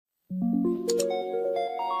Hey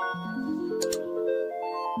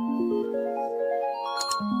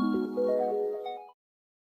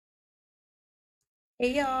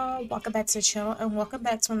y'all, welcome back to the channel and welcome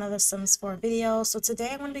back to another Sims 4 video. So today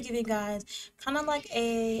I'm going to give you guys kind of like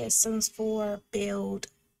a Sims 4 build,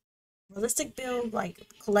 realistic build like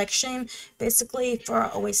collection basically for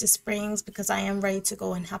Oasis Springs, because I am ready to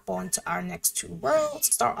go and hop on to our next two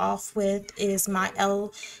worlds. Start off with is my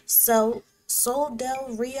Sol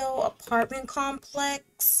del Rio apartment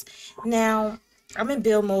complex. Now I'm in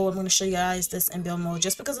build mode. I'm going to show you guys this in build mode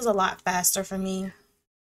just because it's a lot faster for me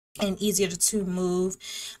and easier to move.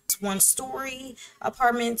 It's one story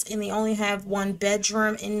apartments and they only have one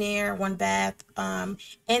bedroom in there, one bath, and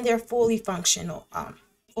they're fully functional,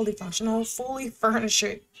 fully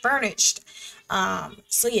furnished.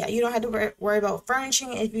 So yeah, you don't have to worry about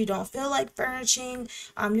furnishing if you don't feel like furnishing.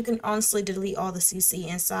 You can honestly delete all the CC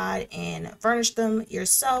inside and furnish them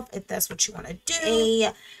yourself if that's what you want to do.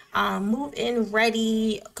 Move-in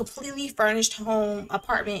ready, completely furnished home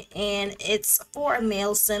apartment, and it's for a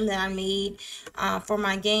male sim that I made for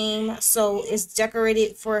my game, so it's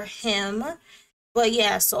decorated for him. But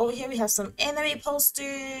yeah, so over here we have some anime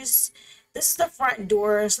posters. This is the front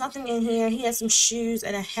door. There's nothing in here. He has some shoes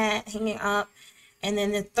and a hat hanging up, and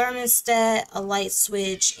then the thermostat, a light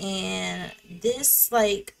switch, and this,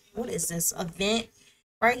 like, what is this, a vent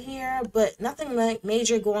right here, but nothing like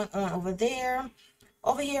major going on over there.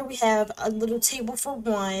 Over here we have a little table for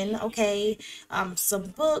one, okay, some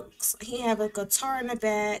books. He have a guitar in the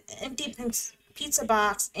back, empty pizza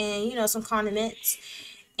box, and you know, some condiments.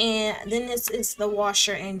 And then this is the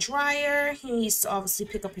washer and dryer. He needs to obviously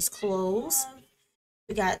pick up his clothes.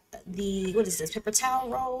 We got the, what is this, paper towel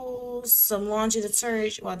rolls, some laundry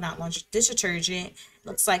detergent, well, not laundry, dish detergent.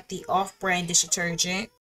 Looks like the off-brand dish detergent.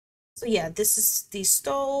 So yeah, this is the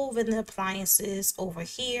stove and the appliances over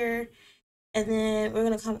here. And then we're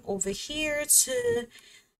gonna come over here to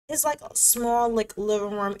his like small like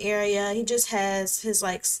living room area. He just has his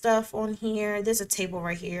like stuff on here. There's a table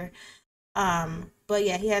right here. But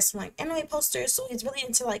yeah, he has some like anime posters, so he's really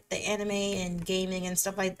into like the anime and gaming and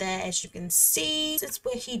stuff like that. As you can see, it's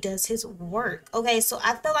where he does his work. Okay, so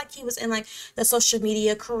I felt like he was in like the social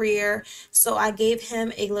media career, so I gave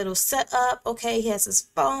him a little setup. Okay, he has his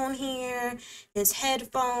phone here, his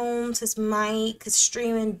headphones, his mic, his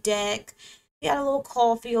streaming deck. He had a little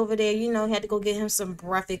coffee over there. You know, he had to go get him some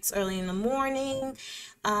breakfast early in the morning.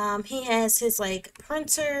 He has his like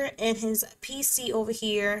printer and his PC over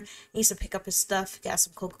here. He needs to pick up his stuff. Got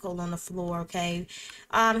some Coca-Cola on the floor, okay.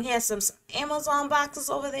 He has some Amazon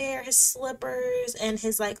boxes over there, his slippers, and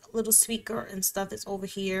his like little speaker and stuff is over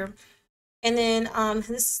here. And then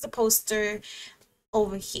this is the poster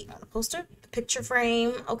over here, the picture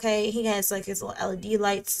frame. Okay, he has like his little LED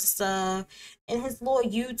lights and stuff, and his little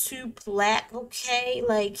YouTube plaque. Okay,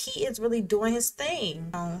 like he is really doing his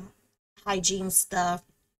thing. Hygiene stuff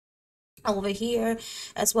over here,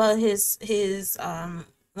 as well as his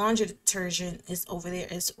laundry detergent is over there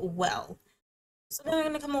as well. So then we're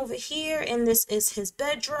gonna come over here, and this is his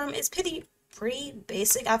bedroom. It's pretty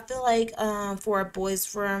basic, I feel like, for a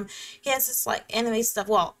boy's room. He has this like anime stuff.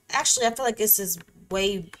 Well, actually I feel like this is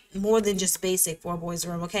way more than just basic for a boy's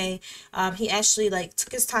room, okay. He actually like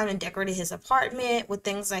took his time and decorated his apartment with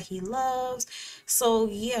things that he loves. So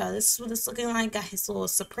yeah, this is what it's looking like. Got his little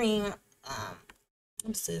Supreme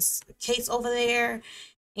what's this, case over there.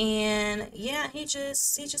 And yeah, he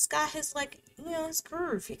just got his like, you know, his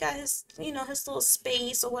groove. He got his, you know, his little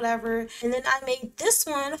space or whatever. And then I made this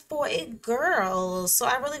one for a girl, so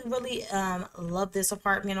I really love this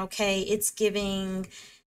apartment. Okay, it's giving,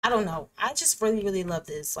 I don't know, I just really love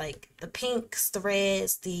this, like the pinks, the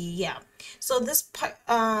reds, the, yeah. So this part,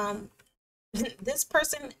 this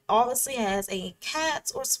person obviously has a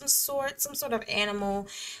cat or some sort of animal.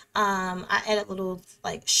 I added a little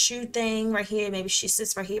like shoe thing right here. Maybe she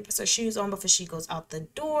sits right here, puts her shoes on before she goes out the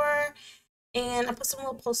door. And I put some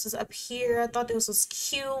little posters up here. I thought this was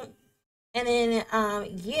cute. And then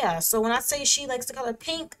yeah, so when I say she likes the color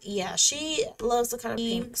pink, yeah, she loves the color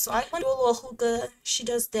pink. So I went to a little hookah. She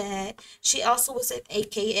does that. She also was an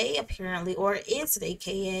AKA apparently, or is an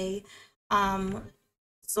AKA.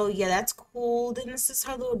 So yeah, that's cool. Then this is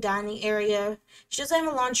her little dining area. She doesn't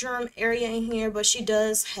have a laundry room area in here, but she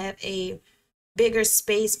does have a bigger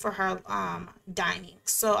space for her dining.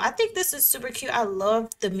 So I think this is super cute. I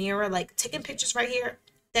love the mirror, like taking pictures right here.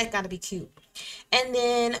 That gotta be cute. And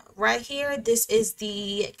then right here, this is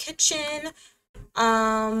the kitchen.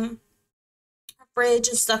 Fridge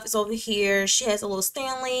and stuff is over here. She has a little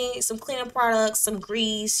Stanley, some cleaning products, some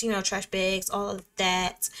grease, you know, trash bags, all of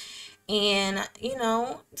that. And you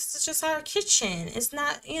know, this is just our kitchen. It's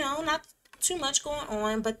not, you know, not too much going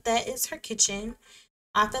on, but that is her kitchen.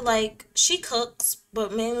 I feel like she cooks,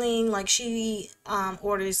 but mainly like she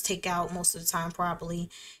orders takeout most of the time probably.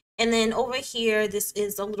 And then over here, this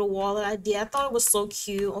is a little wall that I did. I thought it was so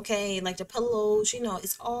cute. Okay, like the pillows, you know,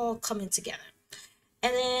 it's all coming together.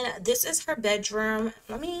 And then this is her bedroom.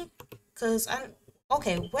 Let me, cause I'm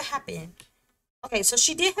okay. What happened? Okay, so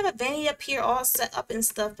she did have a vanity up here all set up and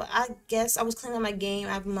stuff, but I guess I was cleaning up my game.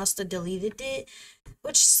 I must have deleted it,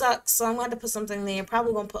 which sucks. So I'm going to put something there.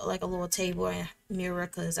 Probably going to put like a little table and mirror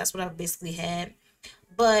because that's what I basically had.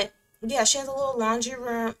 But yeah, she has a little laundry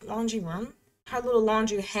room, her little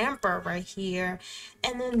laundry hamper right here.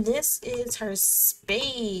 And then this is her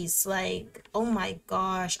space. Like, oh my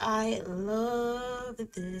gosh, I love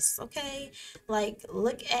this. Okay, like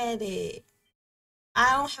look at it.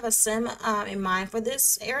 I don't have a sim in mind for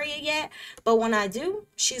this area yet, but when I do,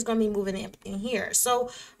 she's gonna be moving in here. So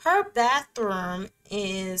her bathroom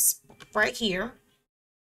is right here,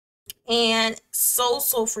 and so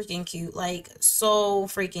freaking cute, like so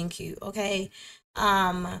freaking cute. Okay,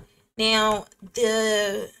 um, now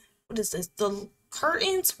the what is this? The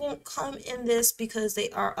curtains won't come in this because they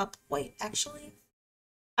are up. Wait, actually.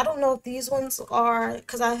 I don't know if these ones are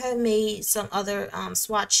because I have made some other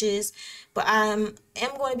swatches, but am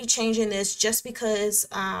going to be changing this just because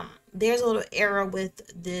there's a little error with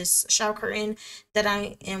this shower curtain that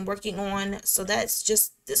I am working on. So that's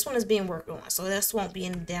just this one is being worked on. So this won't be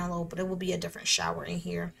in the download, but it will be a different shower in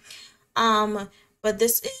here. Um, but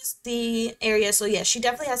this is the area. So yeah, she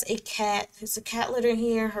definitely has a cat. There's a cat litter in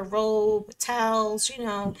here, her robe, towels, you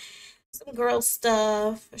know, some girl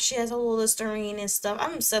stuff. She has a little Listerine and stuff.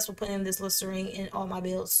 I'm obsessed with putting this Listerine in all my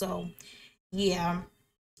builds. So yeah.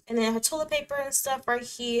 And then her toilet paper and stuff right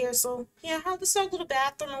here. So yeah, how this little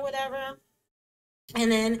bathroom or whatever.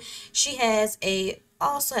 And then she has a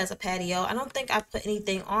also has a patio. I don't think I put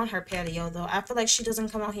anything on her patio though. I feel like she doesn't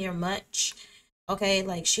come out here much. Okay,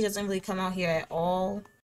 like she doesn't really come out here at all.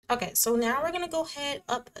 Okay, so now we're gonna go ahead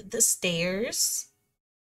up the stairs.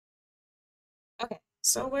 Okay,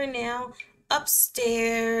 so we're now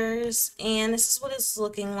upstairs, and this is what it's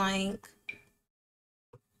looking like.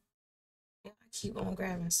 Yeah, I keep on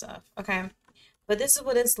grabbing stuff. Okay, but this is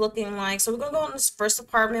what it's looking like. So we're gonna go in this first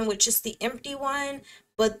apartment, which is the empty one,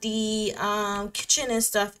 but the kitchen and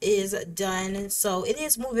stuff is done. So it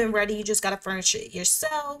is move-in ready. You just gotta furnish it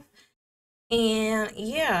yourself. And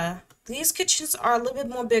yeah, these kitchens are a little bit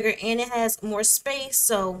more bigger and it has more space.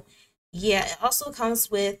 So yeah, it also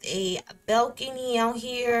comes with a balcony out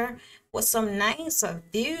here with some nice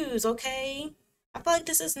views, okay? I feel like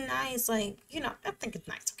this is nice, like, you know, I think it's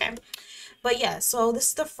nice, okay? But yeah, so this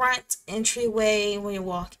is the front entryway when you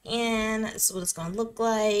walk in. This is what it's gonna look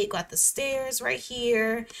like. Got the stairs right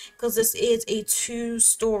here because this is a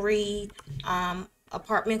two-story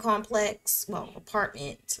apartment complex. Well,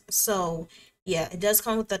 apartment. So yeah, it does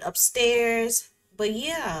come with an upstairs. But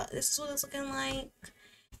yeah, this is what it's looking like.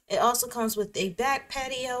 It also comes with a back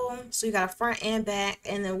patio. So you got a front and back,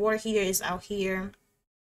 and the water heater is out here.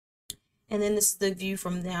 And then this is the view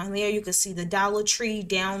from down there. You can see the Dollar Tree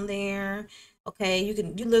down there. Okay, you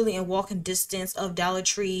literally in walking distance of Dollar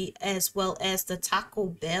Tree, as well as the Taco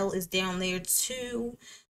Bell is down there too.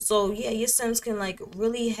 So yeah, your Sims can like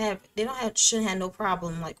really have shouldn't have no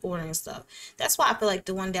problem like ordering stuff. That's why I feel like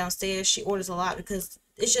the one downstairs she orders a lot because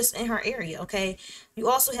it's just in her area. Okay, you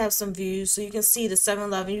also have some views, so you can see the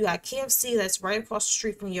 7-Eleven. You got KFC that's right across the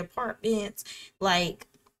street from your apartment. Like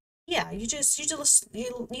yeah, you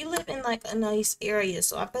live in like a nice area,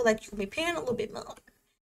 so I feel like you can be paying a little bit more.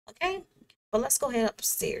 Okay, but let's go ahead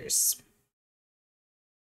upstairs.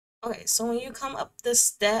 Okay, so when you come up the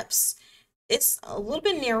steps, it's a little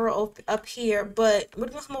bit narrow up here, but we're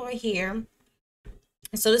gonna come over here.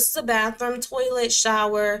 And so this is a bathroom, toilet,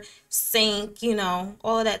 shower, sink, you know,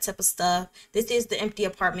 all of that type of stuff. This is the empty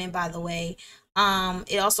apartment, by the way.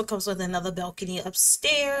 It also comes with another balcony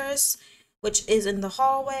upstairs, which is in the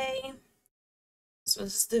hallway. So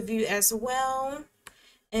this is the view as well.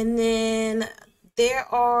 And then there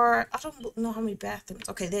are, I don't know how many bathrooms.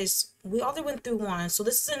 Okay, we already went through one. So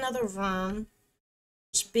this is another room.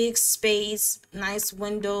 Big space, nice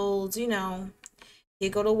windows, you know. Here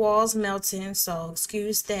go the walls melting, so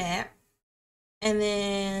excuse that. And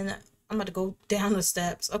then I'm about to go down the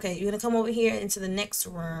steps. Okay, you're gonna come over here into the next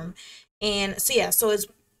room. And so yeah, so it's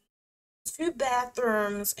 2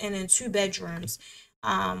 bathrooms and then 2 bedrooms.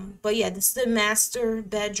 But yeah, this is the master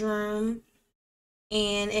bedroom,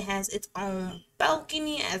 and it has its own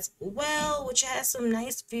balcony as well, which has some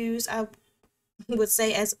nice views, I would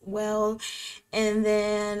say, as well. And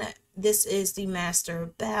then this is the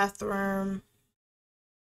master bathroom.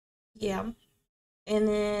 Yeah. And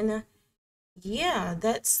then yeah,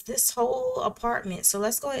 that's this whole apartment. So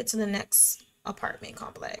let's go ahead to the next apartment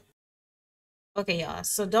complex. Okay, y'all.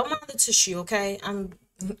 So don't mind the tissue, okay? I'm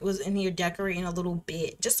was in here decorating a little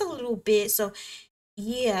bit, just a little bit. So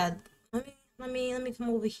yeah, let me come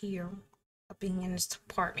over here, up in this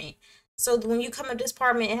apartment. So when you come up this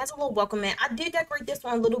apartment, it has a little welcome mat. I did decorate this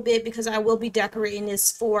one a little bit because I will be decorating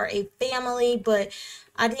this for a family, but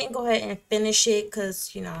I didn't go ahead and finish it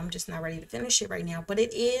because I'm just not ready to finish it right now. But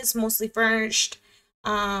it is mostly furnished.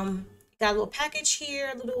 Got a little package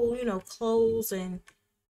here, little clothes and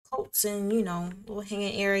coats and little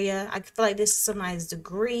hanging area. I feel like this is somebody's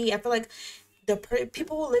degree. I feel like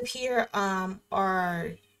people who live here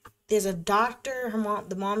are there's a doctor,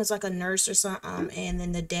 the mom is like a nurse or something, and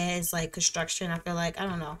then the dad is like construction. I feel like, I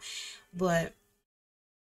don't know, but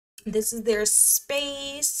this is their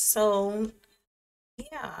space. So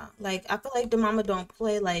yeah, like I feel like the mama don't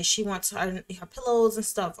play. Like she wants her pillows and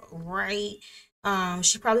stuff right.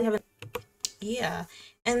 She probably haven't. Yeah,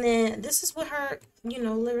 and then this is what her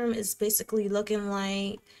living room is basically looking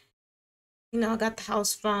like. I got the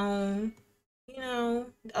house phone.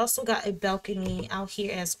 Also got a balcony out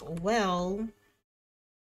here as well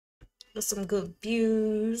with some good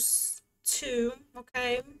views too.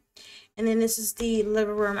 Okay. And then this is the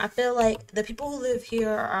living room. I feel like the people who live here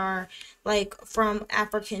are like from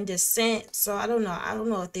African descent. So I don't know. I don't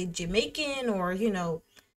know if they Jamaican or,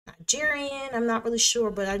 Nigerian. I'm not really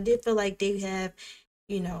sure, but I did feel like they have,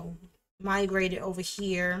 you know, migrated over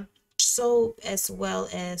here. So as well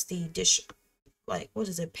as the dish, like what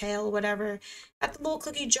is it, pail or whatever. Got the little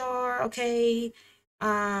cookie jar, okay.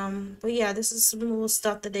 But yeah, this is some little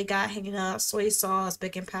stuff that they got hanging up: soy sauce,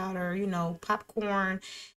 baking powder, popcorn,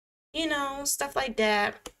 stuff like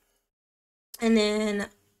that. And then,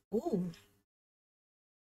 ooh,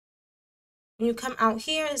 when you come out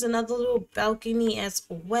here, there's another little balcony as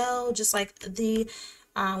well, just like the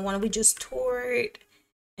one we just toured.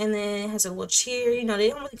 And then it has a little chair. They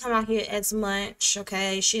don't really come out here as much,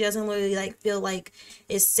 okay? She doesn't really like feel like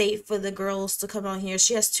it's safe for the girls to come out here.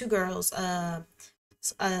 She has two girls, a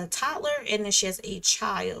toddler, and then she has a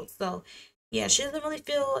child. So yeah, she doesn't really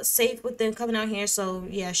feel safe with them coming out here. So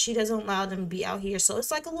yeah, she doesn't allow them to be out here. So it's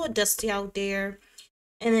like a little dusty out there.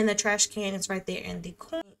 And then the trash can is right there in the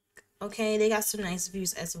corner. Okay, they got some nice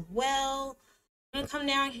views as well. I'm gonna come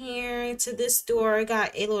down here to this door. I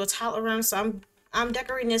got a little toddler room, so I'm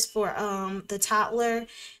decorating this for the toddler.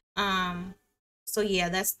 Um, so yeah,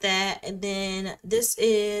 that's that. And then this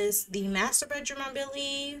is the master bedroom, I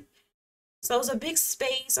believe. So it's a big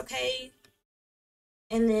space, okay.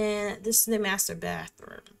 And then this is the master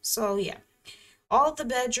bathroom. So yeah, all the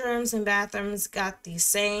bedrooms and bathrooms got the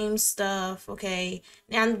same stuff, okay.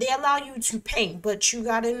 Now they allow you to paint, but you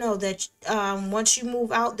gotta know that once you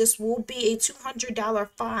move out, this will be a $200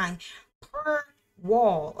 fine per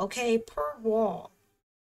wall, okay, per wall.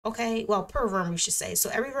 Okay, well, per room we should say. So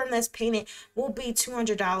every room that's painted will be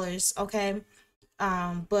 $200, okay.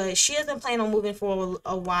 But she doesn't plan on moving for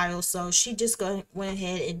a while, so she just went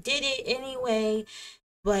ahead and did it anyway.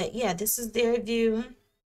 But yeah, this is their view.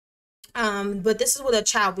 But this is with a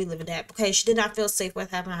child we living at. Okay, she did not feel safe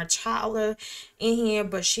with having her toddler in here,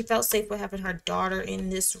 but she felt safe with having her daughter in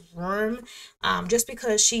this room. Just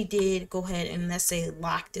because she did go ahead and, let's say,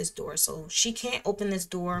 lock this door, so she can't open this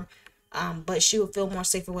door. But she would feel more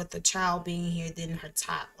safer with the child being here than her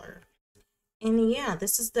toddler. And yeah,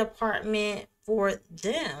 this is the apartment for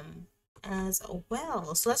them as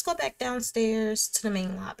well. So let's go back downstairs to the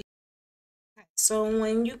main lobby. So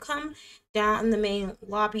when you come down in the main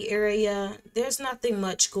lobby area, there's nothing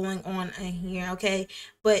much going on in here, okay?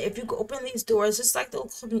 But if you go open these doors, it's like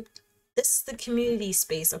this is the community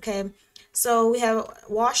space, okay? So we have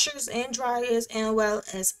washers and dryers, and well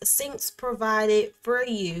as sinks provided for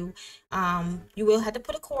you. You will have to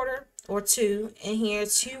put a quarter or two in here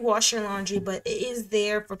to wash your laundry, but it is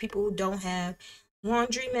there for people who don't have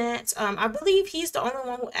laundry mats. I believe he's the only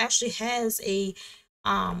one who actually has a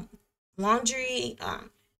um laundry.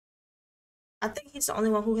 I think he's the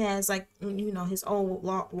only one who has, like, his own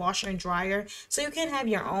washer and dryer. So you can have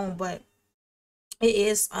your own, but it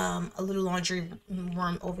is a little laundry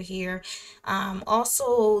room over here.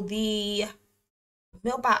 Also the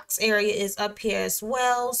mailbox area is up here as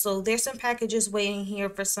well. So there's some packages waiting here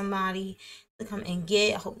for somebody to come and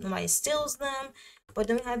get. I hope nobody steals them. But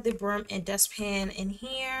then we have the broom and dustpan in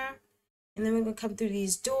here. And then we're gonna come through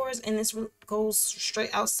these doors, and this goes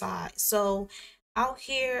straight outside. So out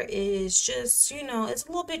here is just, it's a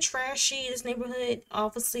little bit trashy, this neighborhood.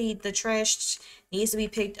 Obviously the trash needs to be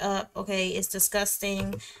picked up, okay. It's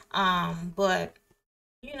disgusting, but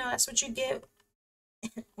that's what you get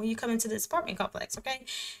when you come into this apartment complex. Okay,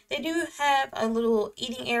 they do have a little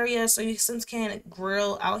eating area, so you Sims can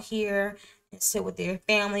grill out here and sit with their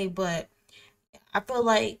family. But I feel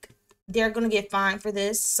like they're gonna get fined for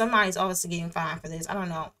this. Somebody's obviously getting fined for this. I don't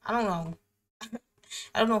know. I don't know.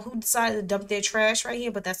 I don't know who decided to dump their trash right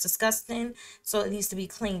here, but that's disgusting. So it needs to be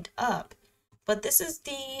cleaned up. But this is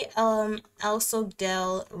the Elso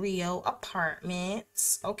del Rio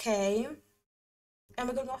apartments. Okay. And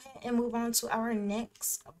we're gonna go ahead and move on to our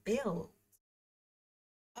next build.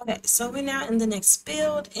 Okay, so we're now in the next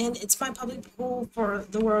build, and it's my public pool for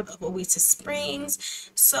the world of Oasis Springs.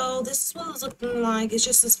 So this is what it's looking like. It's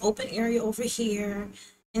just this open area over here,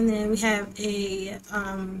 and then we have a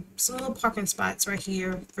some little parking spots right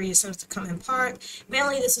here for your Sims to come and park.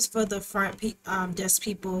 Mainly, this is for the front desk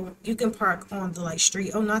people. You can park on the like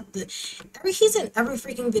street. Oh, not the he's in every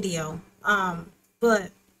freaking video.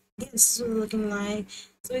 But yeah, this is what it's looking like.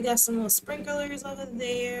 So we got some little sprinklers over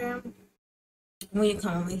there. When you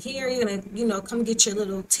come over here, you're gonna, come get your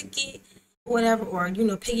little ticket or whatever, or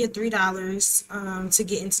pay your $3 to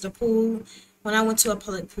get into the pool. When I went to a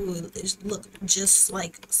public pool, it looked just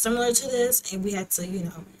like similar to this, and we had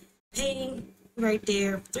to, pay right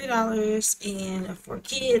there $3 and for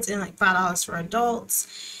kids and like $5 for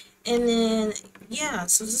adults. And then yeah,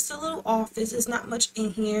 so just a little office. There's not much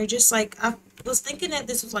in here. Just like I was thinking that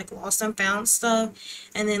this was like lost and found stuff,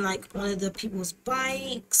 and then like one of the people's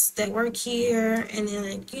bikes that work here, and then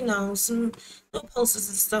like some little posters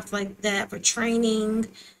and stuff like that for training.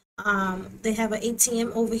 They have an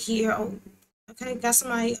ATM over here. Oh, okay, got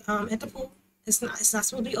somebody at the pool. It's not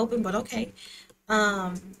supposed to be open, but okay.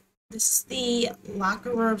 Um, this is the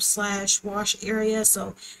locker room slash wash area.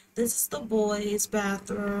 So this is the boys'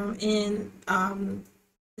 bathroom, and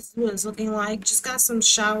this is what it's looking like. Just got some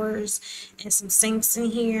showers and some sinks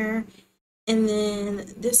in here. And then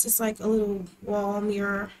this is like a little wall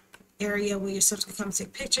mirror area where your subs can come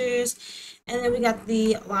take pictures. And then we got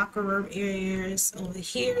the locker room areas over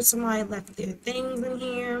here. Somebody left their things in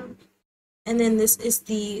here. And then this is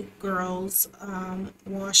the girls'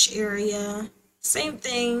 wash area. Same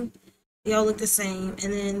thing. They all look the same.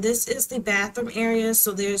 And then this is the bathroom area.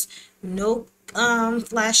 So there's no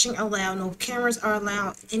flashing allowed. No cameras are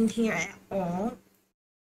allowed in here at all.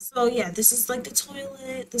 So yeah, this is like the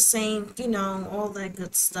toilet, the same, all that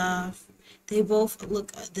good stuff. They both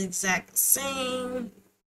look the exact same.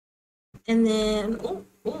 And then, oh,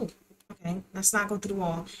 okay, let's not go through the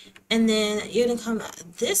wall. And then you're gonna come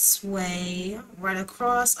this way, right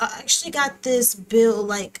across. I actually got this build,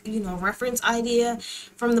 like, reference idea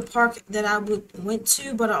from the park that I went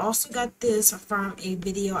to, but I also got this from a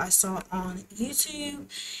video I saw on YouTube,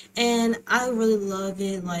 and I really love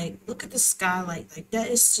it. Like, look at the skylight, like that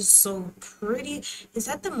is just so pretty. Is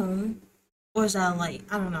that the moon, or is that a light?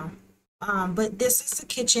 I don't know. But this is the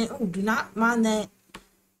kitchen. Oh, do not mind that.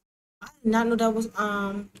 I did not know that was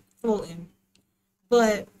floating.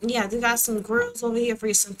 But yeah, they got some grills over here for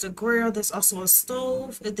your Sims to grill. There's also a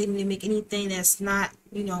stove if they need to make anything that's not,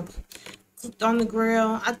 cooked on the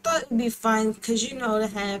grill. I thought it would be fun because, to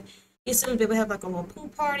have your Sims be able to have like a little pool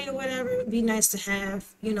party or whatever. It would be nice to have,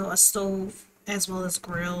 a stove as well as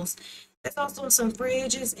grills. There's also some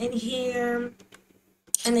fridges in here.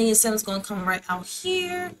 And then your Sims going to come right out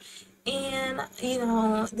here. And,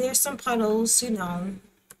 there's some puddles,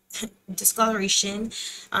 discoloration.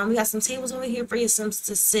 We got some tables over here for your Sims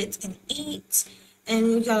to sit and eat,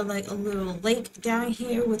 and you got like a little lake down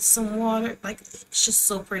here with some water. Like, it's just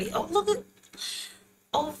so pretty. Oh, look at,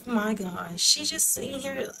 oh my gosh, she's just sitting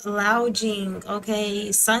here lounging. Okay,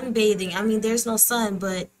 sunbathing. I mean, there's no sun,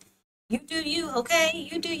 but you do you. Okay,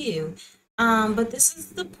 you do you. But this is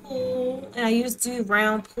the pool, and I used the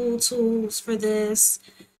round pool tools for this.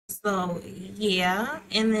 So yeah,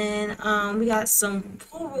 and then we got some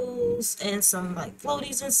pool rules and some like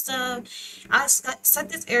floaties and stuff. I set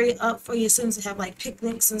this area up for your Sims to have like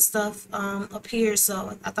picnics and stuff up here,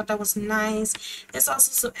 so I thought that was nice. There's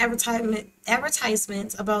also some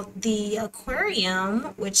advertisements about the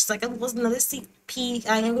aquarium, which like was another sneak peek.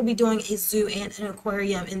 I am gonna be doing a zoo and an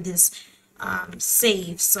aquarium in this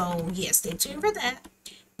save, so yeah, stay tuned for that.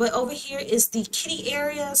 But over here is the kitty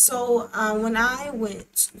area. So when I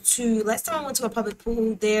went to, last time I went to a public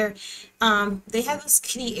pool there, they have this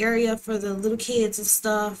kitty area for the little kids and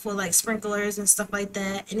stuff with like sprinklers and stuff like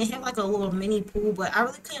that. And they have like a little mini pool, but I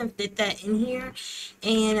really couldn't fit that in here.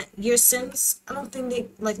 And your Sims, I don't think they,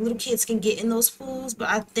 like little kids can get in those pools, but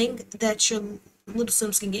I think that your little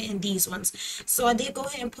Sims can get in these ones. So I did go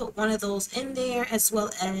ahead and put one of those in there, as well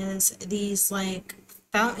as these like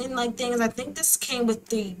fountain like things. I think this came with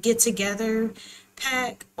the get together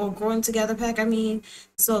pack, or growing together pack, I mean.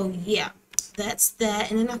 So yeah, that's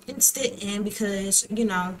that. And then I fenced it in because, you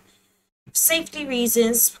know, safety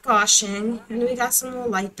reasons, precaution. And then we got some little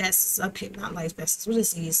life vests up here. Not life vests. What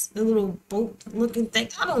is these? The little boat looking thing.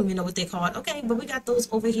 I don't even know what they call it. Okay, but we got those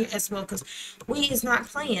over here as well because we is not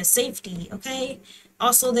playing safety. Okay.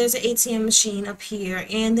 Also, there's an ATM machine up here,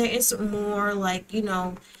 and there is more like, you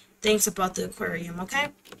know, things about the aquarium. Okay.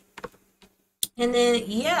 And then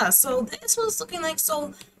yeah, so this was looking like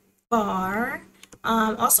so far.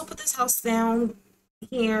 Also put this house down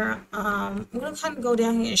here. I'm gonna kind of go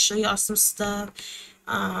down here and show y'all some stuff.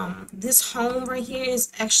 This home right here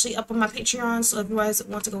is actually up on my Patreon, so if you guys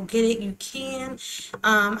want to go get it, you can.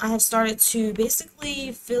 I have started to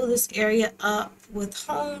basically fill this area up with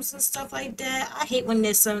homes and stuff like that. I hate when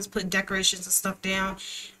there's Sims put decorations and stuff down,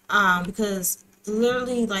 because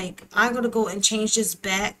literally, like, I'm gonna go and change this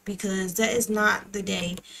back because that is not the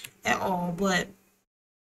day at all. But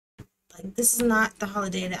like, this is not the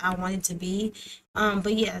holiday that I want it to be.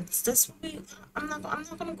 But yeah, that's what we. I'm not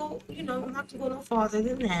gonna go. You know, I'm not gonna go no farther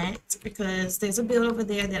than that because there's a build over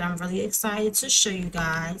there that I'm really excited to show you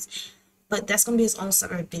guys. But that's gonna be its own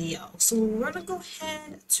separate video. So we're gonna go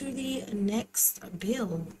ahead to the next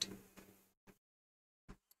build.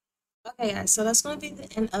 Okay guys, so that's going to be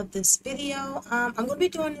the end of this video. I'm going to be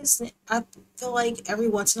doing this, I feel like, every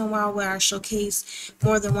once in a while where I showcase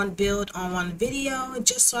more than one build on one video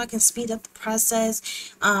just so I can speed up the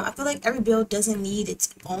process. I feel like every build doesn't need its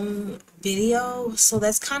own video, so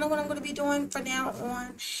that's kind of what I'm going to be doing from now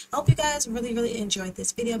on. I hope you guys really enjoyed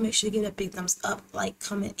this video. Make sure to give it a big thumbs up, like,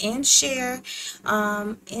 comment, and share.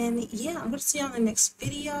 And yeah, I'm going to see you on the next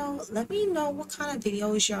video. Let me know what kind of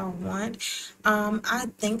videos y'all want. I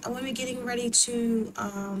think I'm going to be getting ready to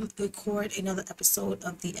record another episode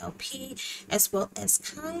of the LP, as well as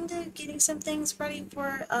kind of getting some things ready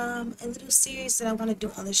for a little series that I want to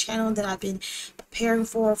do on the channel that I've been preparing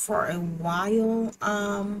for a while.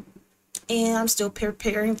 And I'm still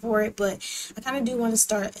preparing for it, but I kind of do want to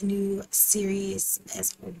start a new series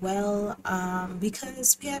as well,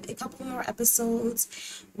 because we have a couple more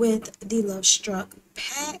episodes with the Love Struck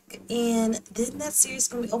pack, and then that series is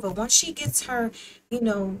going to be over. Once she gets her, you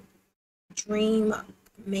know, dream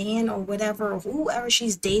man or whatever, or whoever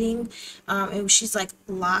she's dating, and she's like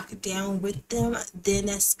locked down with them, then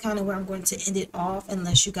that's kind of where I'm going to end it off,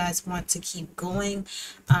 unless you guys want to keep going.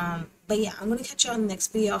 But yeah, I'm going to catch you on the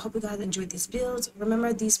next video. I hope you guys enjoyed these builds.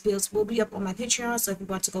 Remember, these builds will be up on my Patreon, so if you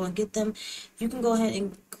want to go and get them, you can go ahead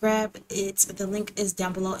and grab it. The link is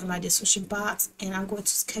down below in my description box, and I'm going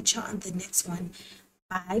to catch you on the next one.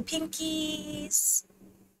 Bye, Pinkies!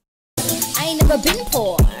 I ain't never been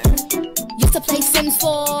poor. Used to play Sims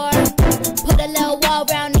 4. Put a little wall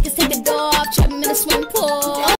around, niggas take the door off, trap 'em in a swim pool.